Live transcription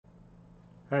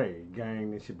Hey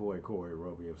gang, it's your boy Corey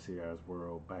Roby of CR's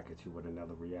World, back at you with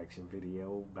another reaction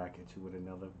video, back at you with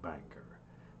another banger.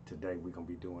 Today we're going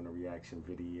to be doing a reaction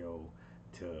video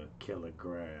to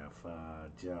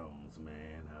KHALIGRAPH Jones,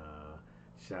 man.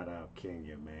 Shout out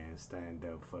Kenya, man. Stand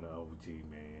up for the OG,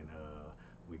 man.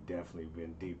 We definitely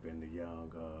been deep in the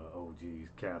young OG's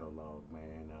catalog,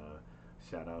 man.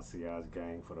 Shout out CR's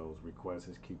gang for those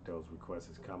requests. Keep those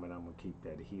requests coming. I'm going to keep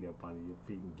that heat up under your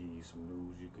feet and give you some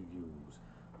news you could use.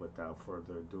 Without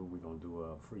further ado, we're going to do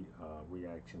a free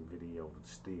reaction video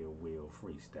with Steel Wheel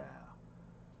Freestyle.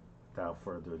 Without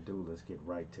further ado, let's get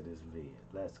right to this vid.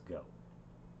 Let's go.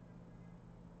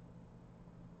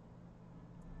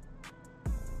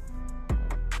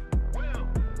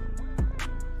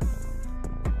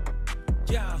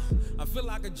 Yeah, I feel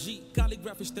like a G.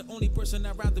 KHALIGRAPH is the only person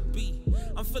I'd rather be.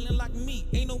 I'm feeling like me.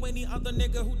 Ain't no any other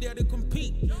nigga who dare to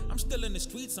compete. I'm still in the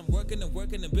streets. I'm working and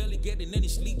working and barely getting any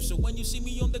sleep. So when you see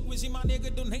me on the Grizzly, my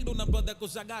nigga, don't hate on a brother,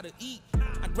 cause I gotta eat.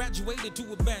 I graduated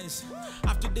to a Benz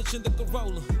after ditching the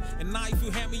Corolla. And now if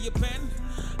you hand me a pen,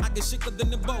 I get sicker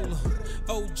than Ebola.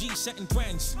 OG setting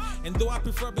trends. And though I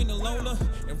prefer being a loner,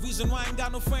 and reason why I ain't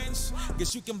got no friends,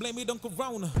 guess you can blame it on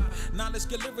Corona. Now let's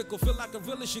get lyrical. Feel like a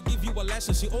realer should give you a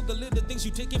lesson. See all the little things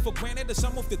you taking for granted are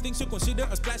some of the things you consider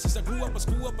as blessings. I grew up, I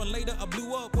screw up, and later I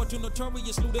blew up. What you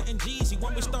notorious looter and Jeezy.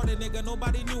 When we started, nigga,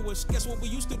 nobody knew us. Guess what we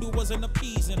used to do wasn't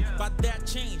appeasing. But that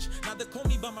changed. Now they call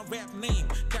me by my rap name.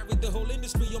 Carried the whole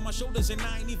industry on my shoulders, and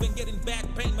I ain't even getting back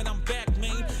pain. Man, I'm back,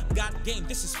 man. Got game.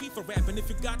 This is FIFA rap, and if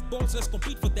you got balls, let's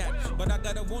compete for that. But I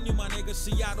gotta warn you, my nigga.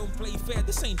 See, I don't play fair.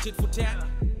 This ain't tit for tat.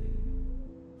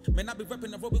 Man, I be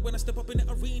rapping aerobic when I step up in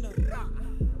the arena.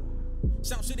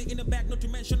 Sound City in the back, not to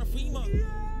mention a FEMA.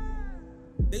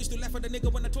 They used to laugh at the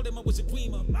nigga when I told them I was a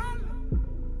dreamer.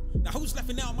 Now who's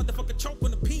laughing now? Motherfucker choke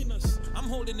on the penis. I'm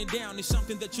holding it down. It's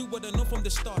something that you would've known from the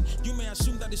start. You may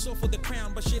assume that it's all for the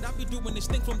crown, but shit, I be doing this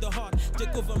thing from the heart.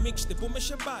 Take over mixtape,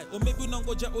 umeshabai. Or maybe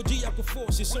unangoja OG yako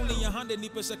force. It's only 100 ni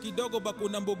pesa kidogo bako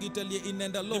na mbogi italie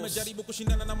inaenda loss. Nimejaribu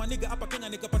kushindana na maniga hapa Kenya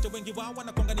nikapata wengi wao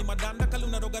wanakwanga ni madanda. Kali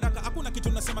unarogaraka hakuna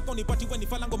kitu nasema kwa nipati weni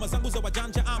fala ngoma zangu za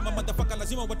wajanja ama motherfucker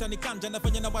lazima watanikanja.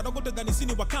 Nafanya na warogo tadhani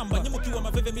sini wakamba. Nyimukiwa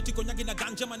maveve miti konyagi na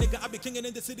ganja maniga I be kingin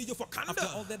in the city of Wakanda. After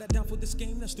all that I done for this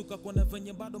game, nastuka kwa na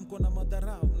venye bado mkona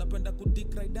madharau. Napenda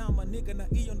kudik right down maniga na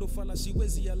iyo ndo fala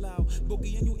siwezi allow.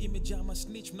 Bogi yenyu imejaa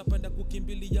masnitch, mnapenda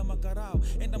kukimbilia makarao.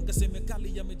 Enda mkaseme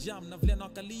kali yamejam na vile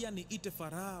nakalia ni ite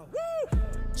farao.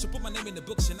 So put my name in the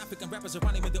books, and African rappers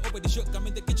around me, they're already shook. I'm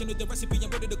in the kitchen with the recipe, I'm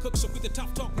ready to cook. So with the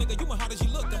top talk, nigga, you my hard as you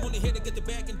look. I'm only here to get the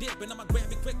bag and dip, and I'ma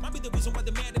grab it quick. Might be the reason why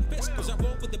they're mad and pissed, cause I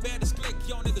roll with the baddest click.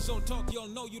 Y'all niggas don't talk, y'all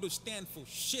know you don't stand for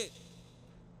shit.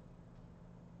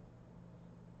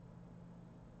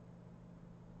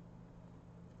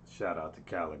 Shout out to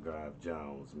KHALIGRAPH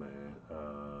Jones, man.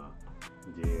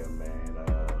 Yeah, man.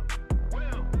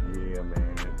 Yeah,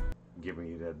 man. Giving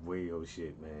you that wheel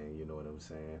shit, man. You know what I'm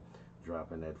saying?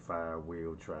 Dropping that fire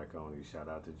wheel track on you. Shout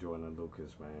out to Jordan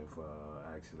Lucas, man, for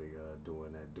actually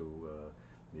doing that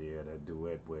that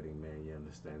duet with him, man. You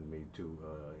understand me? Two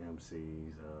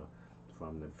MCs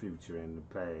from the future and the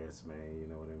past, man. You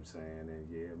know what I'm saying? And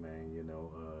yeah, man. You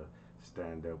know,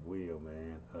 stand up wheel,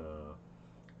 man.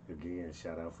 Again,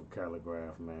 shout out for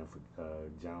KHALIGRAPH, man, for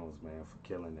Jones, man, for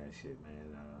killing that shit,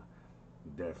 man.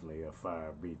 Definitely a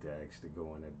fire beat to actually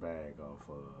go in that bag off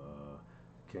of.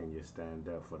 Can you stand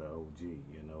up for the OG?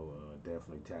 You know,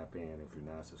 definitely tap in. If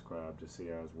you're not subscribed to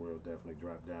CR's World, definitely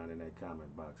drop down in that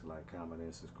comment box, like, comment,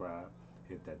 and subscribe.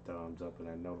 Hit that thumbs up and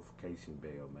that notification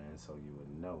bell, man, so you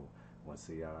would know when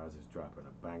CR's is dropping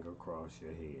a banger across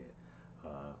your head.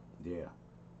 Yeah.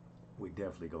 We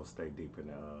definitely gonna stay deep in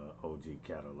the OG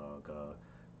catalog.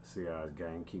 CR's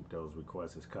gang, keep those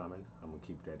requests coming. I'm gonna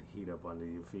keep that heat up under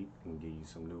your feet and give you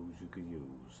some news you could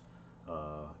use.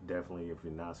 Definitely, if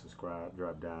you're not subscribed,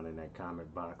 drop down in that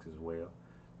comment box as well.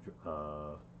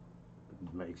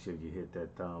 Make sure you hit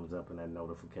that thumbs up and that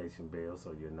notification bell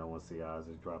so you know when CR's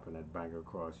is dropping that banger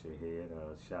across your head.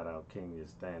 Shout out Kenya,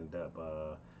 stand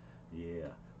up. Yeah.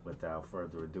 Without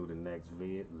further ado, the next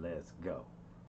vid, let's go.